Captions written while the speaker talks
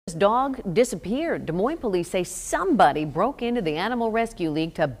This dog disappeared. Des Moines police say somebody broke into the Animal Rescue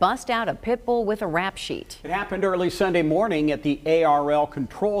League to bust out a pit bull with a rap sheet. It happened early Sunday morning at the ARL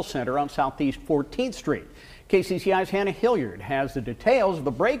Control Center on Southeast 14th Street. KCCI's Hannah Hilliard has the details of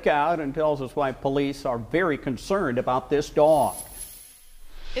the breakout and tells us why police are very concerned about this dog.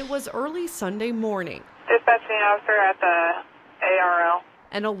 It was early Sunday morning. Dispatching officer at the ARL.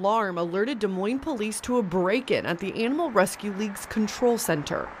 An alarm alerted Des Moines police to a break-in at the Animal Rescue League's control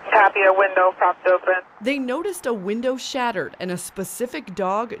center. Copy, a window propped open. They noticed a window shattered and a specific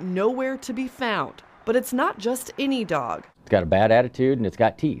dog nowhere to be found. But it's not just any dog. It's got a bad attitude and it's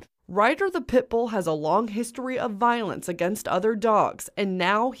got teeth. Ryder the pit bull has a long history of violence against other dogs, and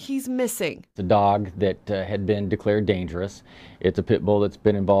now he's missing. It's a dog that had been declared dangerous. It's a pit bull that's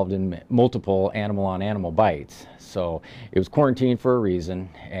been involved in multiple animal-on-animal bites. So it was quarantined for a reason,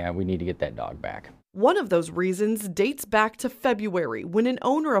 and we need to get that dog back. One of those reasons dates back to February, when an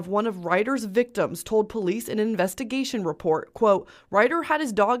owner of one of Ryder's victims told police in an investigation report, quote, Ryder had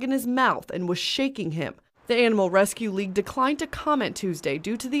his dog in his mouth and was shaking him. The Animal Rescue League declined to comment Tuesday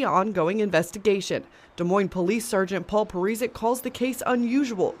due to the ongoing investigation. Des Moines Police Sergeant Paul Parizek calls the case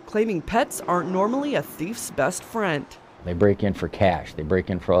unusual, claiming pets aren't normally a thief's best friend. They break in for cash, they break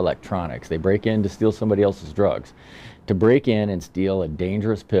in for electronics, they break in to steal somebody else's drugs. To break in and steal a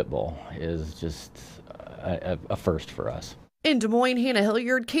dangerous pit bull is just a first for us. In Des Moines, Hannah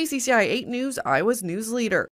Hilliard, KCCI 8 News, Iowa's news leader.